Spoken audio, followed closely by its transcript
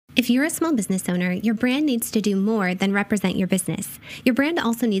If you're a small business owner, your brand needs to do more than represent your business. Your brand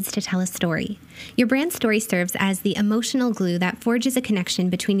also needs to tell a story. Your brand story serves as the emotional glue that forges a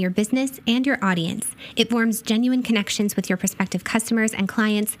connection between your business and your audience. It forms genuine connections with your prospective customers and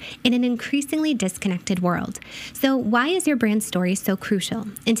clients in an increasingly disconnected world. So why is your brand story so crucial?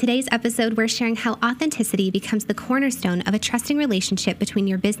 In today's episode, we're sharing how authenticity becomes the cornerstone of a trusting relationship between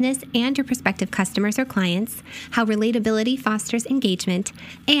your business and your prospective customers or clients, how relatability fosters engagement,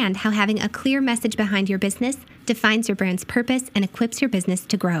 and how having a clear message behind your business defines your brand's purpose and equips your business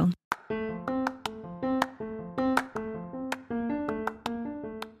to grow.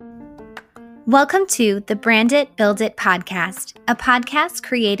 Welcome to the Brand It, Build It podcast, a podcast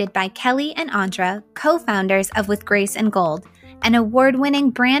created by Kelly and Andra, co-founders of With Grace and Gold, an award-winning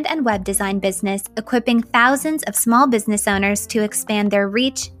brand and web design business equipping thousands of small business owners to expand their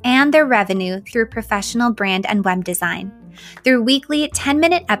reach and their revenue through professional brand and web design. Through weekly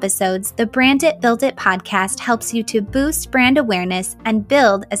 10-minute episodes, the Brand It, Build It podcast helps you to boost brand awareness and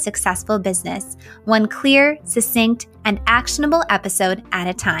build a successful business, one clear, succinct, and actionable episode at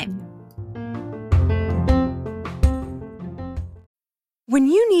a time. When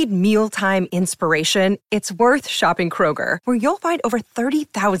you need mealtime inspiration, it's worth shopping Kroger, where you'll find over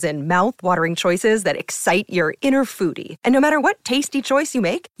 30,000 mouth-watering choices that excite your inner foodie. And no matter what tasty choice you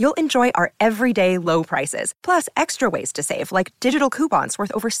make, you'll enjoy our everyday low prices, plus extra ways to save, like digital coupons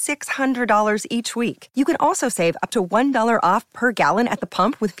worth over $600 each week. You can also save up to $1 off per gallon at the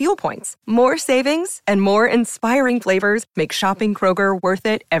pump with fuel points. More savings and more inspiring flavors make shopping Kroger worth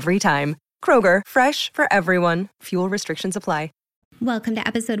it every time. Kroger, fresh for everyone. Fuel restrictions apply. Welcome to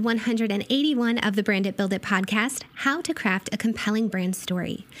episode 181 of the Brand It, Build It podcast, How to Craft a Compelling Brand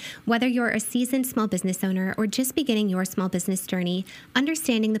Story. Whether you're a seasoned small business owner or just beginning your small business journey,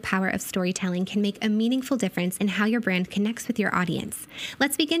 understanding the power of storytelling can make a meaningful difference in how your brand connects with your audience.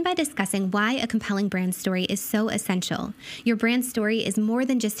 Let's begin by discussing why a compelling brand story is so essential. Your brand story is more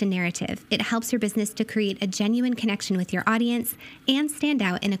than just a narrative. It helps your business to create a genuine connection with your audience and stand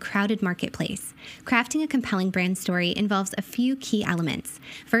out in a crowded marketplace. Crafting a compelling brand story involves a few key elements.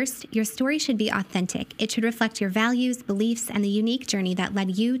 First, your story should be authentic. It should reflect your values, beliefs, and the unique journey that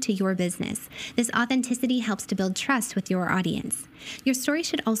led you to your business. This authenticity helps to build trust with your audience. Your story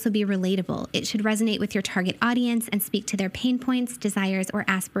should also be relatable. It should resonate with your target audience and speak to their pain points, desires, or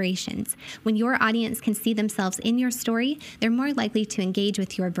aspirations. When your audience can see themselves in your story, they're more likely to engage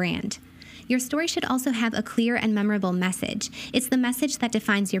with your brand. Your story should also have a clear and memorable message. It's the message that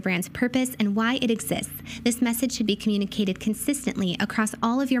defines your brand's purpose and why it exists. This message should be communicated consistently across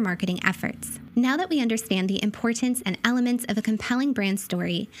all of your marketing efforts. Now that we understand the importance and elements of a compelling brand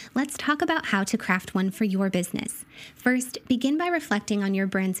story, let's talk about how to craft one for your business. First, begin by reflecting on your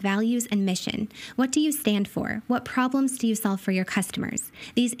brand's values and mission. What do you stand for? What problems do you solve for your customers?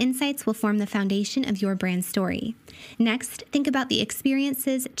 These insights will form the foundation of your brand story. Next, think about the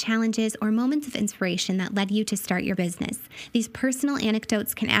experiences, challenges, or moments of inspiration that led you to start your business. These personal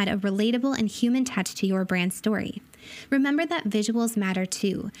anecdotes can add a relatable and human touch to your brand story. Remember that visuals matter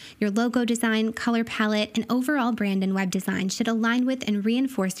too. Your logo design, color palette, and overall brand and web design should align with and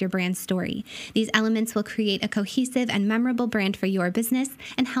reinforce your brand story. These elements will create a cohesive and memorable brand for your business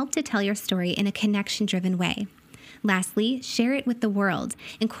and help to tell your story in a connection-driven way. Lastly, share it with the world.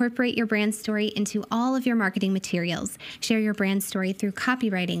 Incorporate your brand story into all of your marketing materials. Share your brand story through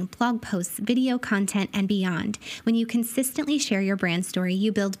copywriting, blog posts, video content, and beyond. When you consistently share your brand story,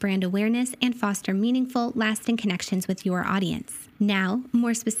 you build brand awareness and foster meaningful, lasting connections with your audience. Now,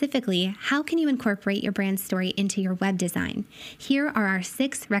 more specifically, how can you incorporate your brand story into your web design? Here are our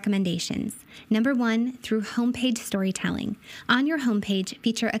 6 recommendations. Number 1, through homepage storytelling. On your homepage,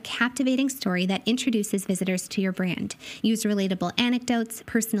 feature a captivating story that introduces visitors to your brand. Use relatable anecdotes,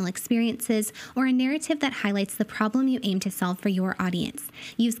 personal experiences, or a narrative that highlights the problem you aim to solve for your audience.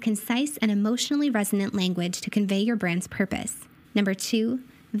 Use concise and emotionally resonant language to convey your brand's purpose. Number 2,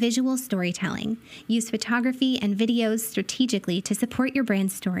 visual storytelling. Use photography and videos strategically to support your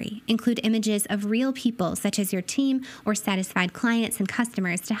brand story. Include images of real people, such as your team or satisfied clients and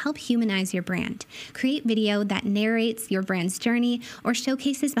customers, to help humanize your brand. Create video that narrates your brand's journey or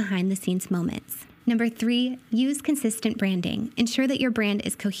showcases behind-the-scenes moments. Number 3, use consistent branding. Ensure that your brand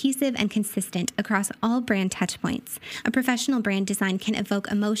is cohesive and consistent across all brand touchpoints. A professional brand design can evoke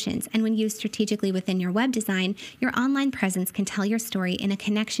emotions, and when used strategically within your web design, your online presence can tell your story in a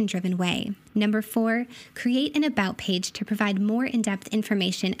connection-driven way. Number 4, create an about page to provide more in-depth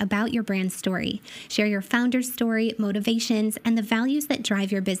information about your brand story. Share your founder's story, motivations, and the values that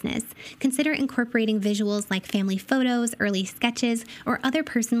drive your business. Consider incorporating visuals like family photos, early sketches, or other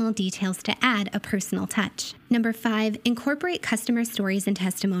personal details to add a personal touch. Number 5, incorporate customer stories and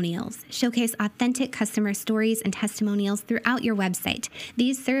testimonials. Showcase authentic customer stories and testimonials throughout your website.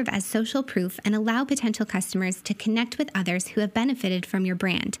 These serve as social proof and allow potential customers to connect with others who have benefited from your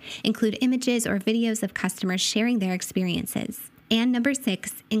brand. Include images or videos of customers sharing their experiences. And number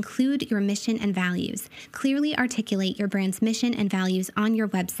 6, include your mission and values. Clearly articulate your brand's mission and values on your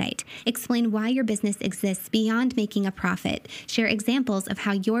website. Explain why your business exists beyond making a profit. Share examples of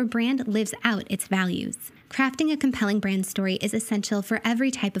how your brand lives out its values. Crafting a compelling brand story is essential for every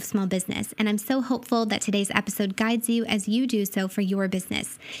type of small business, and I'm so hopeful that today's episode guides you as you do so for your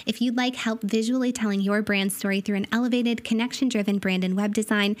business. If you'd like help visually telling your brand story through an elevated, connection-driven brand and web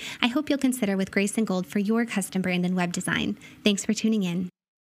design, I hope you'll consider with Grace and Gold for your custom brand and web design. Thanks for tuning in.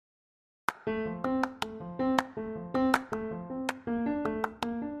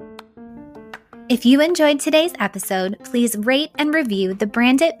 If you enjoyed today's episode, please rate and review the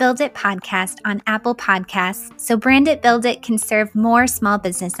Brand It, Build It podcast on Apple Podcasts so Brand It, Build It can serve more small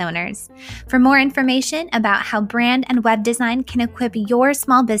business owners. For more information about how brand and web design can equip your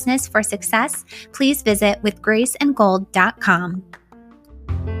small business for success, please visit withgraceandgold.com.